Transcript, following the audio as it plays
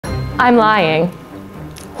I'm lying.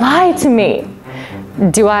 Lie to me.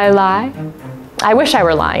 Do I lie? I wish I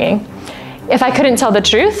were lying. If I couldn't tell the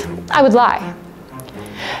truth, I would lie.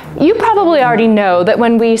 You probably already know that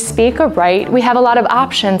when we speak or write, we have a lot of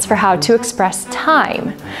options for how to express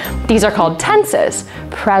time. These are called tenses: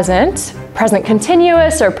 present, present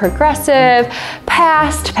continuous or progressive,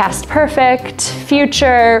 past, past perfect,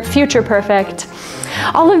 future, future perfect.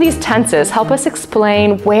 All of these tenses help us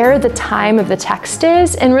explain where the time of the text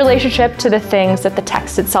is in relationship to the things that the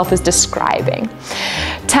text itself is describing.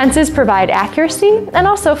 Tenses provide accuracy and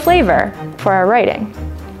also flavor for our writing.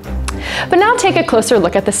 But now take a closer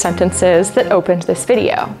look at the sentences that opened this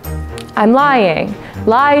video. I'm lying.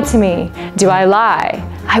 Lie to me. Do I lie?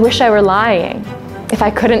 I wish I were lying. If I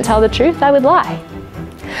couldn't tell the truth, I would lie.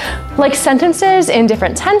 Like sentences in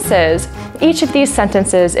different tenses, each of these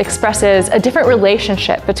sentences expresses a different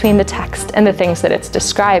relationship between the text and the things that it's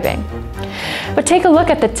describing. But take a look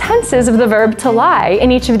at the tenses of the verb to lie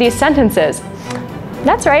in each of these sentences.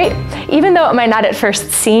 That's right, even though it might not at first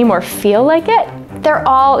seem or feel like it, they're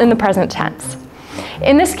all in the present tense.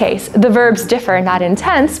 In this case, the verbs differ not in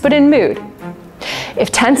tense, but in mood.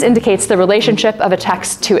 If tense indicates the relationship of a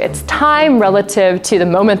text to its time relative to the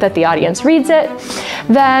moment that the audience reads it,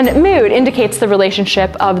 then mood indicates the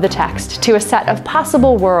relationship of the text to a set of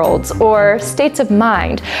possible worlds or states of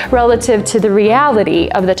mind relative to the reality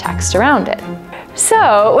of the text around it.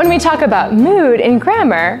 So when we talk about mood in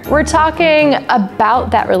grammar, we're talking about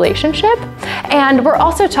that relationship, and we're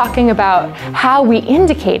also talking about how we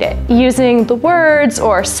indicate it using the words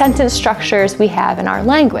or sentence structures we have in our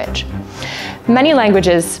language. Many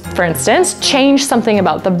languages, for instance, change something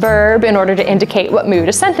about the verb in order to indicate what mood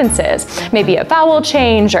a sentence is, maybe a vowel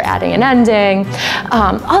change or adding an ending.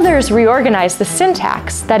 Others reorganize the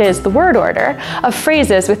syntax, that is, the word order, of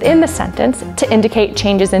phrases within the sentence to indicate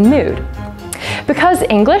changes in mood. Because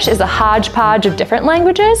English is a hodgepodge of different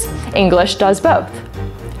languages, English does both.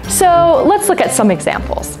 So let's look at some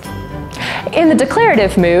examples. In the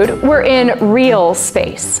declarative mood, we're in real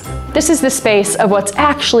space. This is the space of what's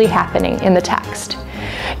actually happening in the text.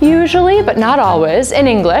 Usually, but not always, in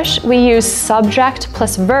English, we use subject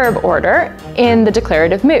plus verb order in the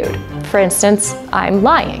declarative mood. For instance, I'm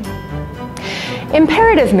lying.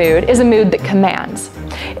 Imperative mood is a mood that commands.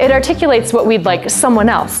 It articulates what we'd like someone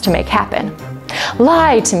else to make happen.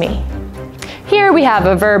 Lie to me. Here we have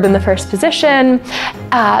a verb in the first position,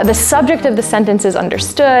 the subject of the sentence is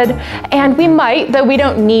understood, and we might, though we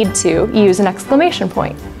don't need to, use an exclamation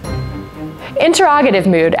point. Interrogative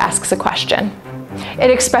mood asks a question.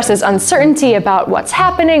 It expresses uncertainty about what's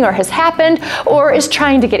happening or has happened, or is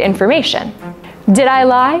trying to get information. Did I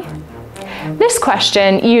lie? This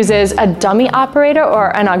question uses a dummy operator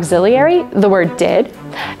or an auxiliary, the word did,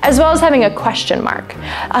 as well as having a question mark.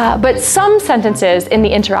 But some sentences in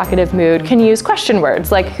the interrogative mood can use question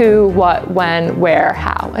words like who, what, when, where,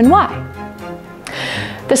 how, and why.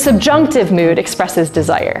 The subjunctive mood expresses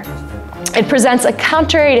desire. It presents a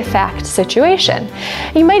contrary to fact situation.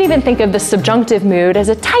 You might even think of the subjunctive mood as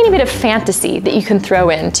a tiny bit of fantasy that you can throw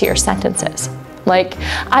into your sentences, like,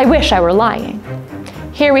 I wish I were lying.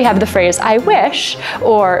 Here we have the phrase I wish,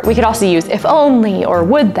 or we could also use if only or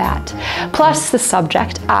would that, plus the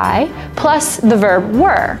subject I, plus the verb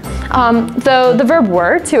were. Though the verb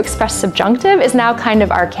were to express subjunctive is now kind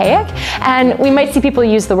of archaic, and we might see people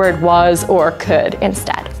use the word was or could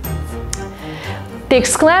instead. The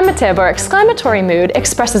exclamative or exclamatory mood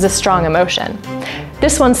expresses a strong emotion.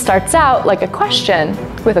 This one starts out like a question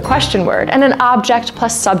with a question word and an object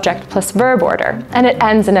plus subject plus verb order, and it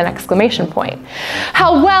ends in an exclamation point.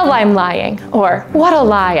 How well I'm lying, or what a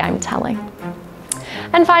lie I'm telling.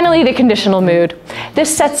 And finally, the conditional mood.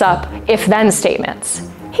 This sets up if-then statements.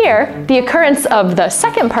 Here, the occurrence of the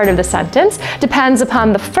second part of the sentence depends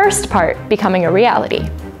upon the first part becoming a reality.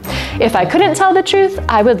 If I couldn't tell the truth,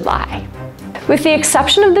 I would lie. With the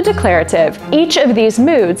exception of the declarative, each of these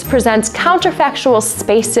moods presents counterfactual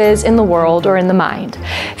spaces in the world or in the mind,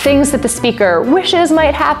 things that the speaker wishes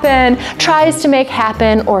might happen, tries to make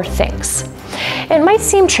happen, or thinks. It might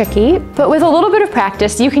seem tricky, but with a little bit of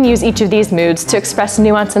practice, you can use each of these moods to express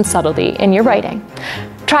nuance and subtlety in your writing.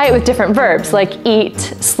 Try it with different verbs like eat,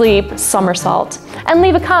 sleep, somersault, and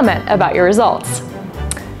leave a comment about your results.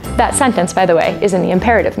 That sentence, by the way, is in the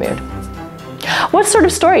imperative mood. What sort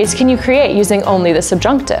of stories can you create using only the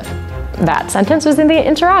subjunctive? That sentence was in the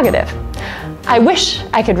interrogative. I wish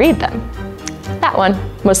I could read them. That one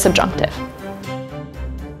was subjunctive.